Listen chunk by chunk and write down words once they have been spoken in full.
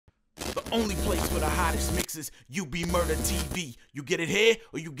only place for the hottest mixes, UBMurdaTV. You get it here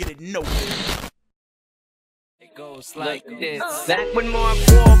or you get it nowhere. It goes like this. Back when Mark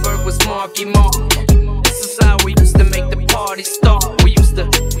Wahlberg was Marky Mark, this is how we used to make the party start. We used to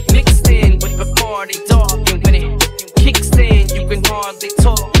mix in with Bacardi Dark, and when it kicks in, you can hardly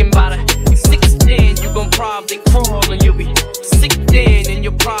talk. And by the 16, you gon' probably crawl, and you'll be sick then, and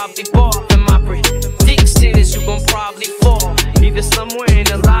you'll probably bark. And my prediction is you gon' probably fall, either somewhere in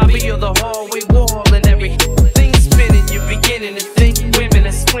the lobby or the hallway wall, and everything's spinning. You're beginning to think women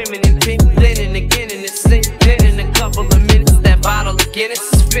are swimming in pink linen again, and it's sink. Then in a couple of minutes, that bottle of Guinness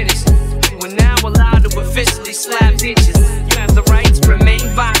is finished. We're now allowed to officially slap ditches. You have the right to remain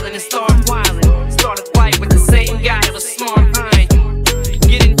violent and start whiling. Start a fight with the same guy with a smart mind.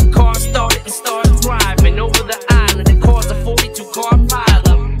 Get in your car, start it, and start driving over the island and cause a 42-car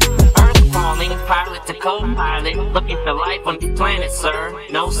pileup. Earth calling, pilot to co-pilot, looking for life on the planet, sir.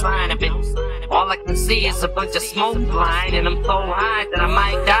 No sign of it. All I can see is a bunch of smoke flying, and I'm so high that I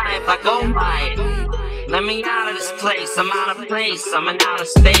might die if I go by it. Let me out of this place, I'm out of place, I'm in outer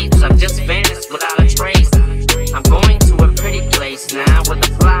space, I've just vanished without a trace. I'm going to a pretty place now where the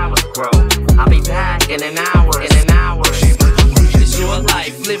flowers grow. I'll be back in an hour, It's your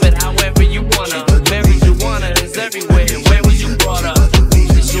life, live it however you wanna. Marijuana is everywhere, where was you brought up?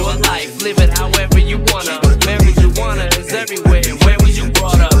 It's your life, live it however you wanna. Marijuana is everywhere, where was you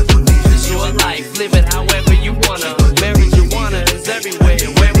brought up? It's your life, live it however you wanna. Marijuana is everywhere,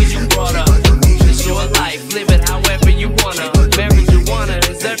 where was you brought up? Your life, live it however you wanna. Marijuana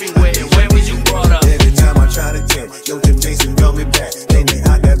is everywhere, where was you brought up? Every time I try to take your temptation got me back. Lately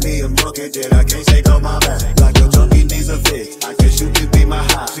I got me a monkey that I can't shake on my back. Like a junkie needs a fix, I guess you could be my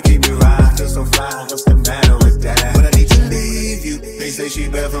high. She keep me right, feel so fly, what's the matter with that? But I need to leave you, they say she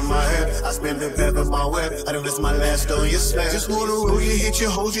bad for my hair. I spend the bed for my web, I don't miss my last on your snap. Just wanna roll you, hit you,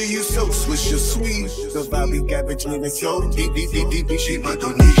 hold you, you so swish your sweet. The vibe we got between the show, deep, she but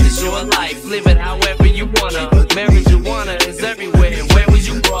don't need you. It's your life, live it however you wanna. Marijuana is everywhere, where was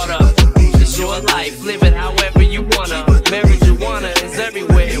you brought up? It's your life, live it however you wanna. Marijuana is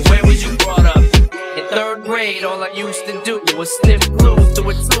everywhere, where was you brought up? In 3rd grade, all I used to do was sniff glue through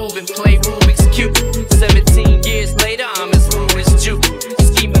a tube and play Rubik's Cube. 17 years later, I'm as rude as Jew.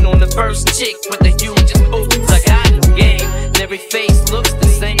 Scheming on the first chick with the hugest boobs. I got no game, and every face looks the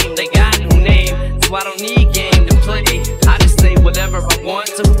same. They got no name, so I don't need game to play. I just say whatever I want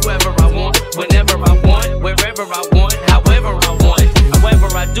to whoever I want, whenever I want, wherever I want, however I want. However,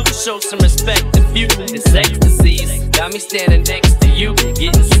 I do show some respect to you. It's ecstasies, got me standing next to you,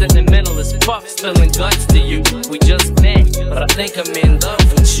 getting sentimental as fuck, spilling guts to you. We just met, but I think I'm in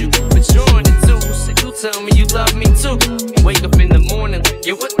love with you. But you're on it too, so you tell me you love me too. Wake up in the morning like,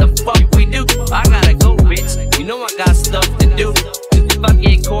 yeah, what the fuck we do? I gotta go, bitch, you know I got stuff to do. If I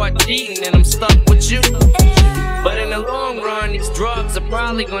get caught cheating, then I'm stuck with you. But in the long run, these drugs are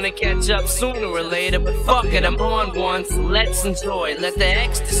probably gonna catch up sooner or later. But fuck it, I'm on one, so let's enjoy. Let the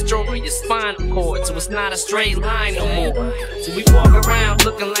X destroy your spinal cord, so it's not a straight line no more. So we walk around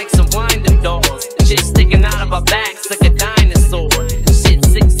looking like some wind-up dolls. Shit sticking out of our backs like a dinosaur. Shit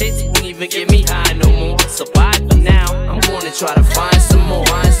 6 hits won't even get me high no more. So bye for now, I'm gonna try to find some more,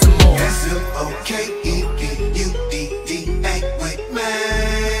 It's okay, act with me.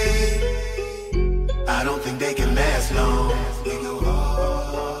 I don't think they can last long,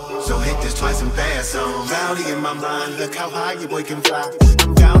 so hit this twice and pass on. Cloudy in my mind, look how high your boy can fly.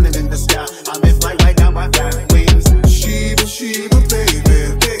 I'm down and in the sky, I'm in flight right now by 5 wings. Sheba, baby,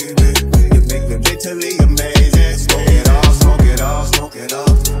 you make me literally amazing. Smoke it off, smoke it off, smoke it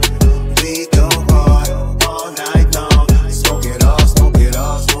off. We go hard all night long. Smoke it off, smoke it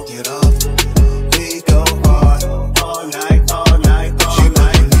off, smoke it off. We go hard all night, all night, all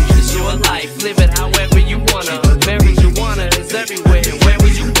night. It's your life, live it however you wanna. Marijuana is everywhere, where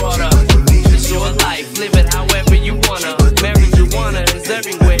was you brought up? It's your life, live it however you wanna. Marijuana is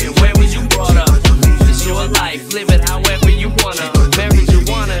everywhere, where was you brought up? It's your life, live it however you wanna.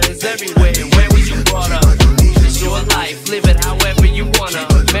 Marijuana is everywhere, where was you brought up? It's your life, live it however you wanna.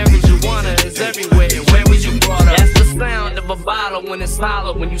 Marijuana is everywhere, where was you brought up? That's the sound of a bottle when it's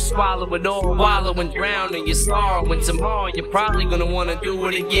hollow, when you swallow it all, wallow and drown in your sorrow. And tomorrow you're probably gonna wanna do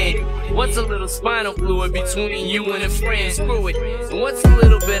it again. What's a little spinal fluid between you and a friend? Screw it. And what's a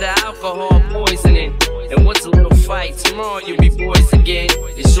little bit of alcohol poisoning? And what's a little fight? Tomorrow you'll be boys again.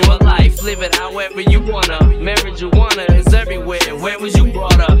 It's your life, live it however you wanna. Marijuana is everywhere, where was you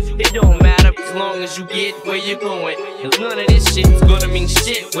brought up? It don't matter as long as you get where you're going. Cause none of this shit's gonna mean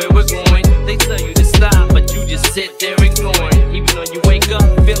shit where we're going. They tell you to stop, but you just sit there ignoring. Even though you wake up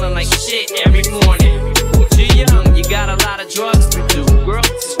feeling like shit every morning. You're young, you got a lot of drugs to do. Girls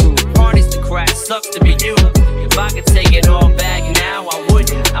to screw, parties up to be you. If I could take it all back now, I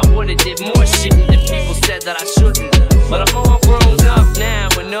wouldn't. I would've did more shit that people said that I shouldn't. But I'm all grown up now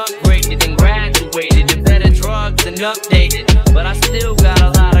and upgraded and graduated and better drugs and updated. But I still got a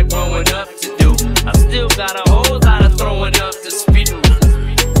lot of growing up to do. I still got a whole lot of throwing up to spew.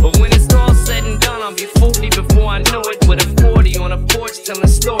 But when it's all said and done, I'll be 40 before I know it. With a 40 on a porch telling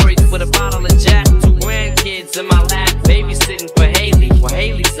stories with a bottle of Jack. 2 grandkids in my lap, babysitting for Haley. While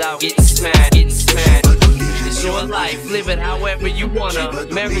Haley's out getting smashed, It's your life, live it however you wanna.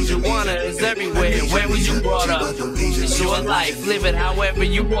 Marijuana is everywhere, where was you brought up? It's your life, live it however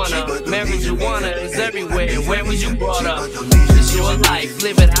you wanna. Marijuana is everywhere, where was you brought up? It's your life,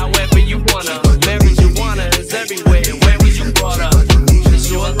 live it however you wanna. Marijuana is everywhere, where was you brought up? It's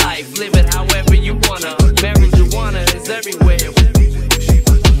your life, live it however you wanna. Marijuana is everywhere.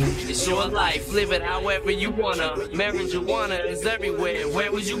 It's your life, live it however you wanna. Marijuana is everywhere,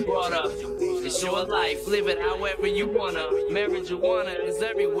 where was you brought up? It's your life, live it however you wanna. Marijuana is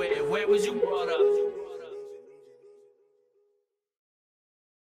everywhere, where was you brought up?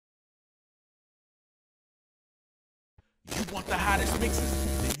 You want the hottest mixes?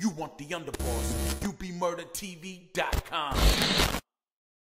 Then you want the underboss. UBMurdaTV.com.